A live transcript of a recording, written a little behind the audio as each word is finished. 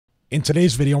In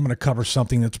today's video, I'm going to cover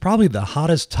something that's probably the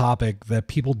hottest topic that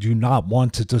people do not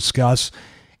want to discuss,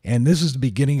 and this is the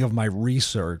beginning of my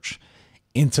research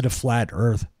into the flat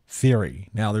earth theory.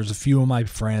 Now, there's a few of my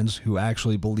friends who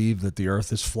actually believe that the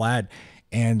earth is flat,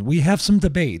 and we have some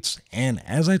debates, and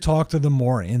as I talk to them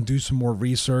more and do some more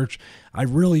research, I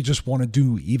really just want to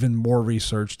do even more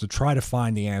research to try to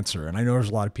find the answer. And I know there's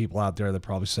a lot of people out there that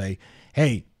probably say,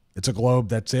 hey, it's a globe,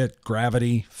 that's it,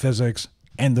 gravity, physics,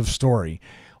 end of story.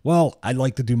 Well, I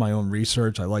like to do my own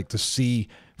research. I like to see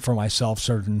for myself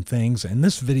certain things. And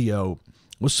this video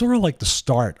was sort of like the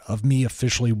start of me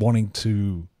officially wanting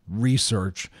to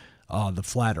research the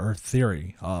flat earth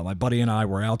theory. My buddy and I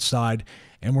were outside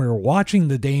and we were watching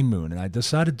the day moon, and I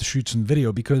decided to shoot some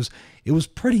video because it was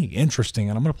pretty interesting.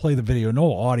 And I'm going to play the video,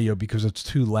 no audio because it's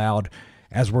too loud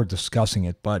as we're discussing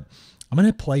it. But I'm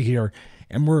going to play here,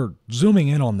 and we're zooming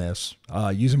in on this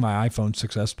using my iPhone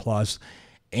 6s Plus.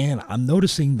 And I'm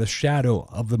noticing the shadow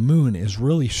of the moon is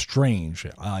really strange.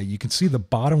 You can see the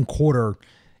bottom quarter,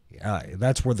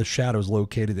 that's where the shadow is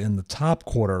located, and the top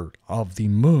quarter of the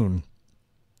moon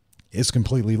is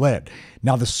completely lit.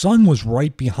 Now, the sun was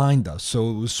right behind us, so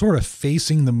it was sort of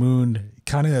facing the moon,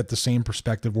 kind of at the same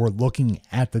perspective we're looking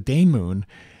at the day moon.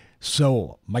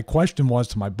 So my question was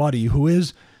to my buddy, who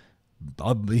is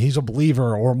he's a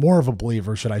believer, or more of a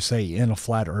believer, should I say, in a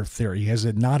flat earth theory. He is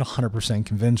not 100%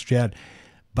 convinced yet.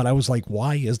 But I was like,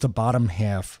 why is the bottom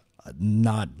half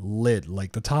not lit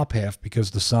like the top half?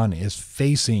 Because the sun is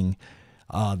facing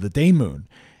the day moon.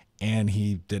 And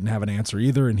he didn't have an answer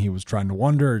either. And he was trying to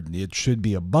wonder, it should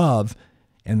be above.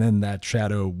 And then that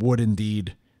shadow would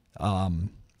indeed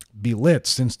be lit,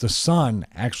 since the sun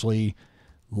actually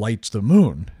lights the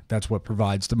moon. That's what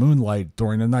provides the moonlight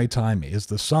during the nighttime, is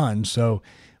the sun. So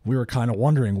we were kind of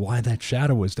wondering why that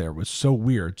shadow was there. It was so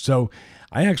weird. So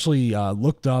I actually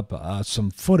looked up some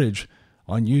footage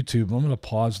on YouTube. I'm going to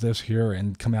pause this here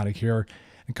and come out of here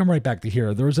and come right back to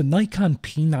here. There was a Nikon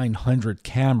P900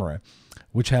 camera,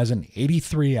 which has an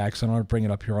 83x. I'm going to bring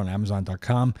it up here on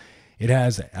Amazon.com. It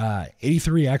has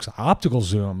 83x optical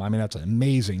zoom. I mean, that's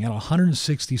amazing. And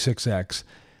 166x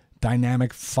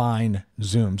dynamic fine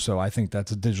zoom. So I think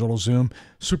that's a digital zoom.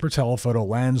 Super telephoto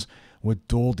lens with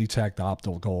dual detect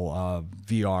optical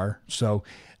VR. So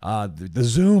the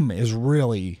zoom is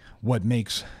really what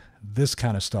makes this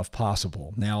kind of stuff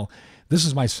possible. Now, this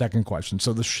is my second question.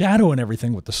 So the shadow and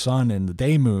everything with the sun and the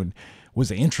day moon was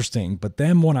interesting. But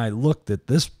then when I looked at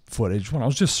this footage, when I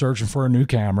was just searching for a new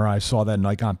camera, I saw that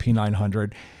Nikon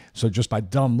P900. So just by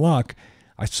dumb luck,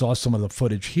 I saw some of the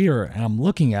footage here, and I'm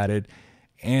looking at it,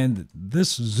 and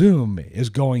this zoom is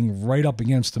going right up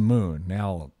against the moon.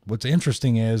 Now, what's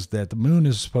interesting is that the moon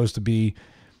is supposed to be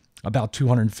about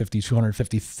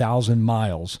 250,000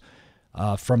 miles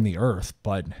from the Earth,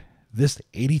 but this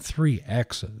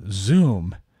 83x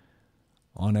zoom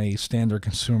on a standard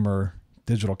consumer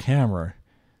digital camera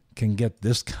can get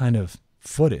this kind of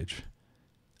footage.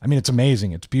 I mean, it's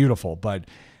amazing. It's beautiful, but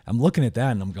I'm looking at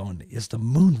that and I'm going, is the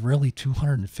moon really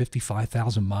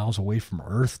 255,000 miles away from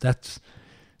Earth? That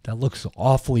looks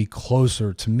awfully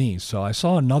closer to me. So I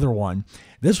saw another one.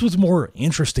 This was more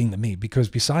interesting to me because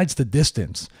besides the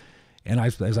distance, and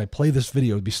as I play this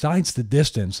video, besides the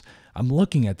distance, I'm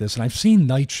looking at this, and I've seen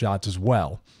night shots as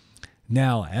well.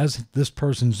 Now, as this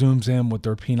person zooms in with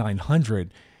their P900,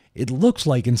 it looks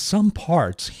like in some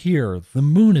parts here, the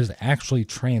moon is actually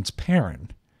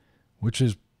transparent, which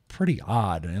is pretty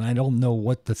odd, and I don't know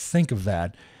what to think of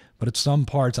that. But at some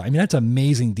parts, I mean, that's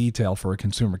amazing detail for a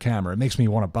consumer camera. It makes me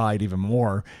want to buy it even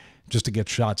more just to get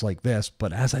shots like this.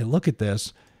 But as I look at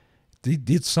this,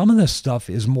 some of this stuff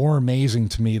is more amazing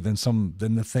to me than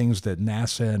the things that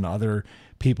NASA and other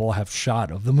people have shot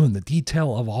of the moon. The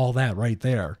detail of all that right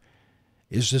there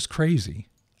is just crazy.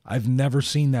 I've never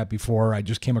seen that before. I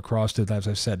just came across it, as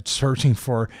I said, searching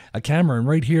for a camera. And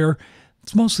right here,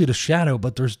 it's mostly the shadow,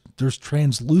 but there's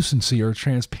translucency or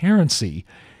transparency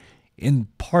in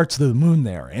parts of the moon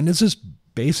there. And this is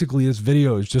basically, this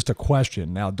video is just a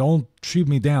question. Now, don't shoot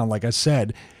me down. Like I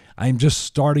said, I'm just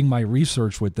starting my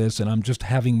research with this, and I'm just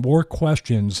having more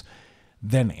questions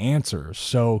than answers.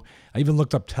 So I even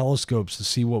looked up telescopes to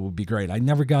see what would be great. I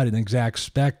never got an exact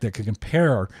spec that could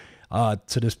compare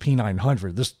to this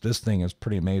P900. This thing is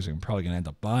pretty amazing. I'm probably going to end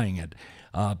up buying it.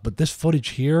 But this footage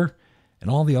here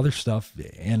and all the other stuff,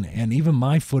 and even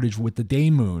my footage with the day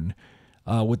moon,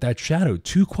 with that shadow,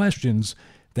 two questions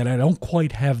that I don't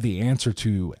quite have the answer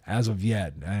to as of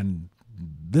yet. And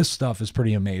this stuff is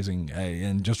pretty amazing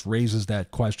and just raises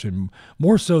that question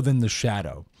more so than the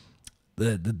shadow.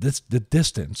 The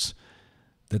distance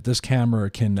that this camera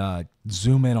can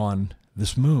zoom in on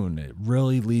this moon. It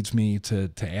really leads me to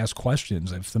ask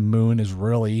questions if the moon is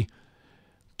really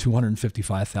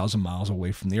 255,000 miles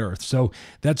away from the Earth. So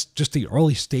that's just the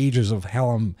early stages of how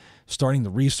I'm starting to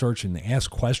research and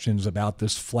ask questions about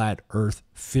this flat Earth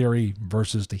theory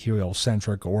versus the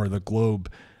heliocentric or the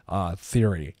globe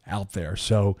theory out there.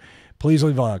 So please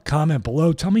leave a comment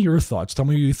below. Tell me your thoughts. Tell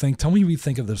me what you think. Tell me what you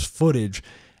think of this footage.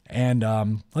 And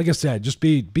like I said, just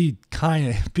be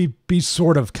kind, be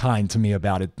sort of kind to me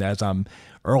about it as I'm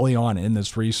early on in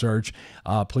this research.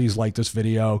 Please like this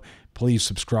video. Please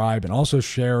subscribe and also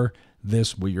share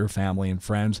this with your family and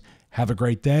friends. Have a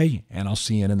great day, and I'll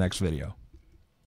see you in the next video.